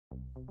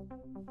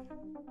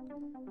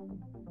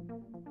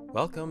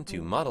Welcome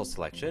to Model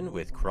Selection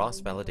with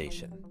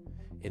Cross-Validation.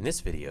 In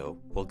this video,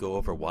 we'll go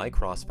over why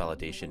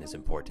cross-validation is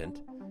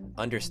important,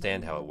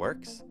 understand how it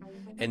works,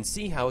 and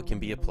see how it can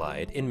be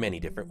applied in many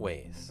different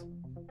ways.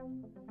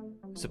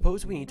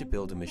 Suppose we need to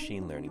build a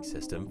machine learning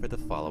system for the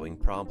following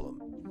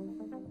problem.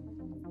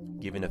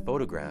 Given a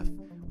photograph,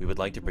 we would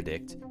like to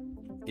predict,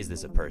 is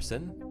this a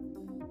person?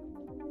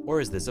 Or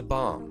is this a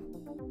bomb?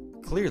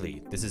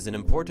 Clearly, this is an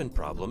important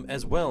problem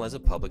as well as a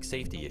public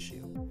safety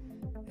issue.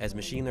 As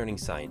machine learning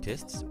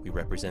scientists, we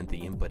represent the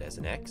input as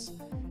an X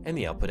and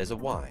the output as a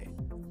Y,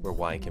 where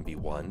Y can be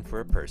 1 for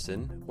a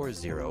person or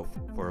 0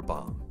 for a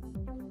bomb.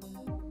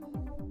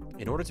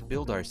 In order to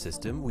build our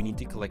system, we need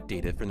to collect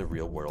data from the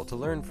real world to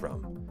learn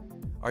from.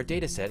 Our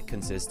dataset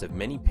consists of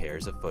many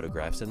pairs of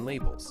photographs and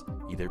labels,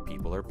 either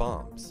people or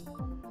bombs.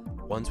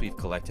 Once we've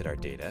collected our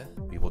data,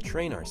 we will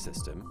train our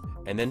system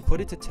and then put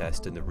it to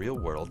test in the real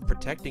world,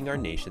 protecting our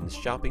nation's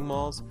shopping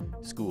malls,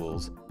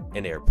 schools,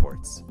 and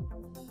airports.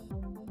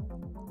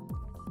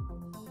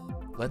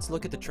 Let's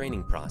look at the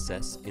training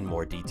process in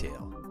more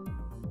detail.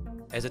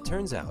 As it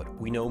turns out,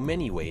 we know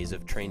many ways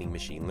of training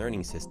machine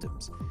learning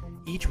systems,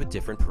 each with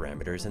different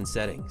parameters and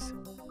settings.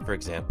 For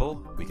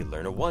example, we could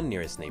learn a 1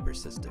 nearest neighbor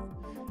system,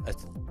 a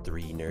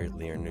 3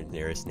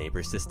 nearest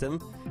neighbor system,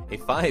 a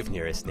 5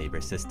 nearest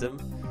neighbor system,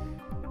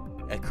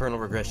 a kernel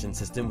regression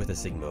system with a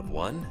sigma of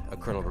 1, a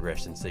kernel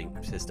regression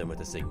system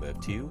with a sigma of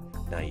 2,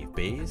 naive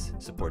Bayes,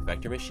 support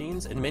vector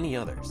machines, and many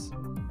others.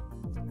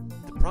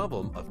 The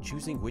problem of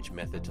choosing which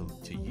method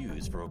to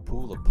use from a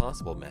pool of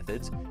possible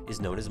methods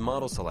is known as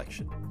model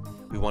selection.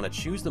 We want to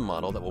choose the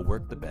model that will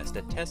work the best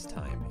at test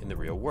time in the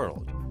real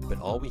world, but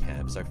all we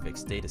have is our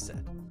fixed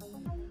dataset.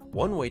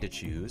 One way to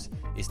choose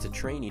is to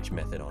train each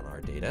method on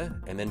our data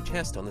and then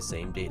test on the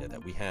same data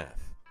that we have.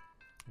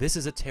 This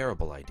is a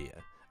terrible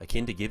idea,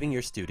 akin to giving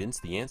your students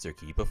the answer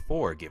key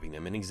before giving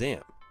them an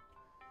exam.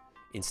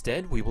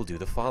 Instead, we will do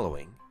the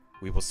following.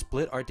 We will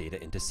split our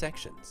data into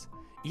sections.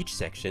 Each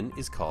section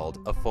is called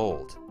a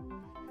fold.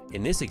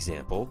 In this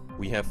example,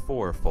 we have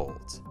 4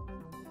 folds.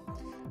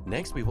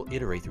 Next, we will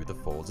iterate through the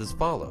folds as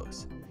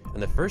follows.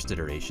 In the first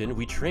iteration,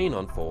 we train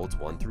on folds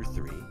 1 through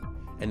 3,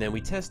 and then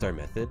we test our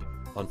method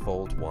on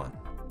fold 1.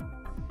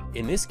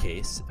 In this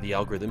case, the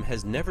algorithm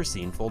has never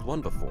seen fold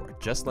 1 before,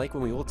 just like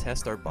when we will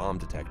test our bomb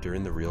detector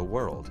in the real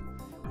world.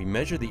 We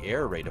measure the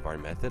error rate of our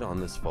method on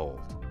this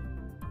fold.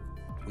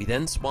 We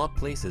then swap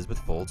places with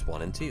folds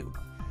 1 and 2.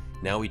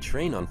 Now we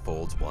train on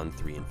folds 1,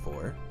 3, and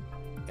 4,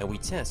 and we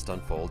test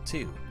on fold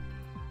 2.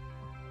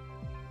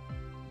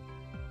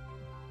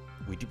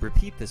 We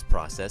repeat this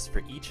process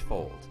for each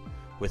fold,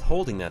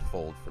 withholding that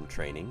fold from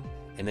training,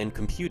 and then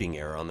computing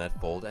error on that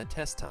fold at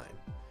test time.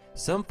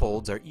 Some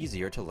folds are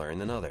easier to learn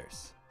than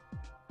others.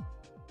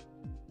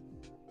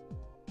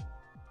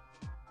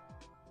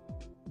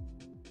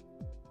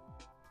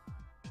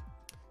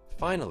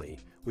 Finally,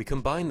 we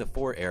combine the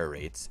 4 error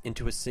rates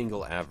into a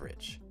single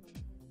average.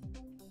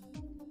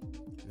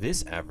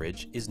 This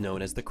average is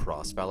known as the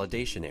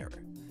cross-validation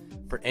error.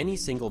 For any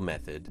single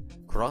method,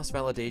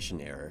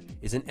 cross-validation error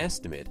is an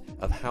estimate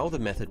of how the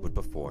method would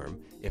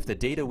perform if the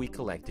data we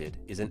collected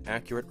is an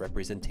accurate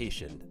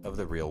representation of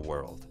the real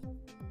world.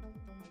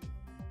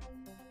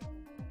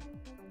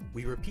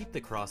 We repeat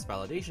the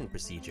cross-validation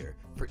procedure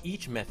for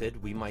each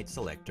method we might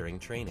select during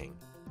training.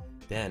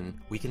 Then,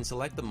 we can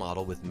select the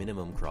model with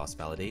minimum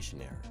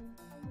cross-validation error.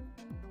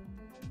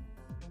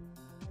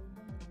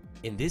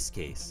 In this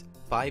case,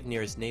 5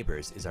 nearest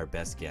neighbors is our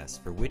best guess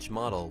for which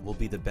model will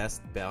be the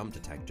best bomb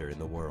detector in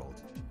the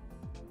world.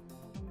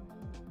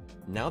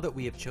 Now that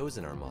we have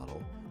chosen our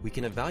model, we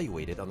can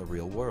evaluate it on the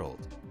real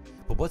world.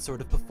 But what sort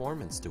of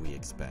performance do we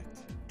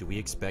expect? Do we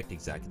expect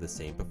exactly the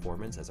same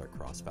performance as our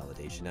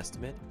cross-validation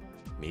estimate?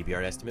 Maybe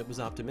our estimate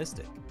was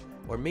optimistic,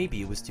 or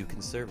maybe it was too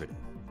conservative.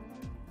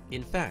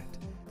 In fact,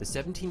 the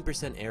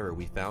 17% error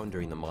we found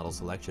during the model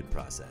selection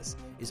process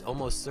is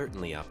almost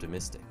certainly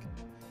optimistic.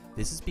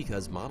 This is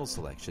because model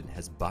selection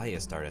has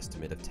biased our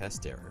estimate of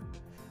test error.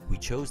 We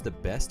chose the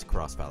best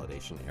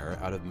cross-validation error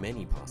out of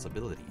many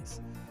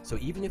possibilities. So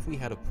even if we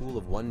had a pool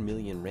of 1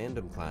 million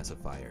random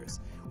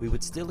classifiers, we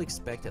would still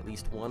expect at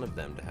least one of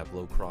them to have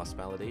low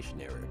cross-validation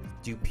error,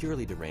 due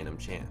purely to random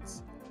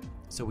chance.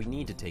 So we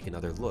need to take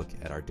another look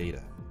at our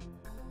data.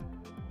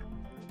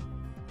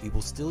 We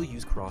will still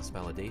use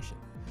cross-validation,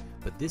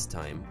 but this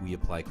time we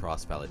apply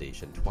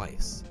cross-validation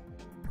twice.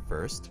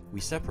 First, we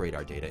separate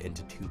our data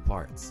into 2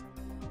 parts.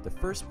 The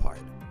first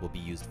part will be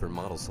used for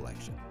model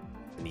selection,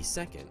 and the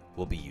second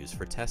will be used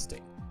for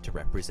testing to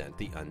represent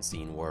the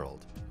unseen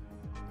world.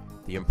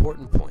 The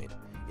important point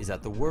is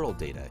that the world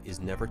data is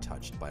never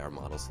touched by our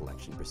model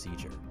selection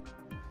procedure.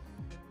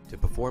 To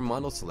perform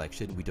model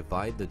selection, we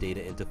divide the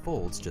data into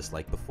folds just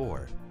like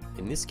before.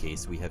 In this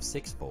case, we have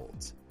 6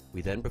 folds.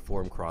 We then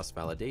perform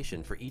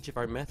cross-validation for each of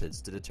our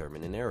methods to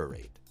determine an error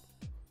rate.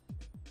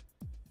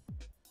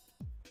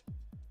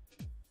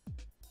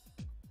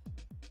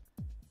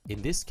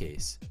 In this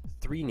case,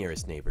 3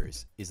 nearest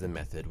neighbors is the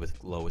method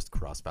with lowest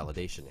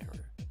cross-validation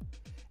error.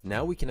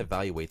 Now we can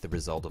evaluate the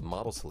result of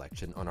model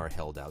selection on our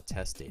held out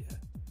test data.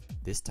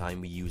 This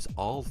time we use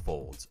all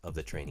folds of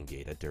the training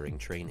data during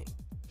training.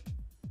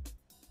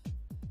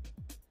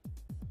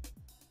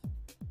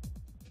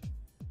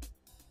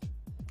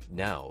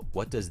 Now,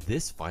 what does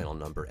this final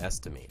number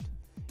estimate?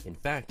 In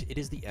fact, it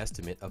is the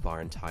estimate of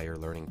our entire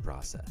learning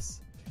process.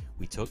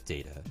 We took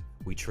data,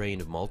 we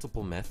trained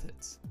multiple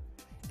methods,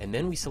 and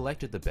then we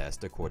selected the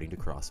best according to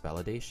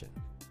cross-validation.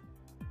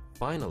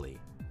 Finally,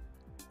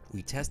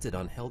 we tested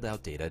on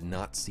held-out data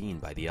not seen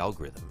by the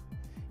algorithm.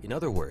 In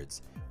other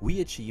words,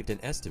 we achieved an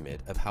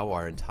estimate of how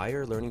our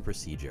entire learning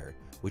procedure,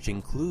 which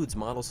includes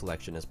model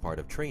selection as part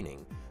of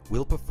training,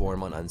 will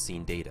perform on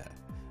unseen data.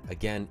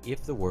 Again,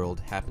 if the world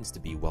happens to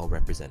be well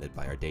represented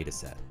by our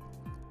dataset.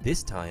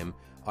 This time,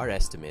 our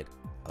estimate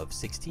of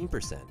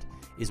 16%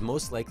 is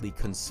most likely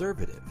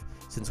conservative,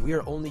 since we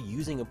are only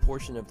using a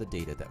portion of the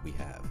data that we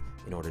have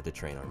in order to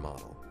train our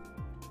model.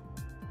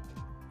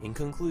 In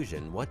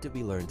conclusion, what did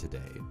we learn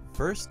today?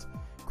 First,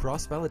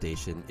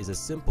 cross-validation is a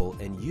simple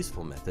and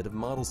useful method of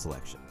model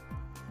selection.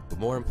 But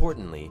more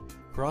importantly,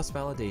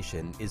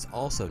 cross-validation is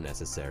also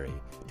necessary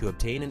to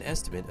obtain an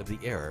estimate of the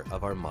error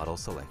of our model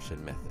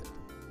selection method.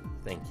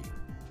 Thank you.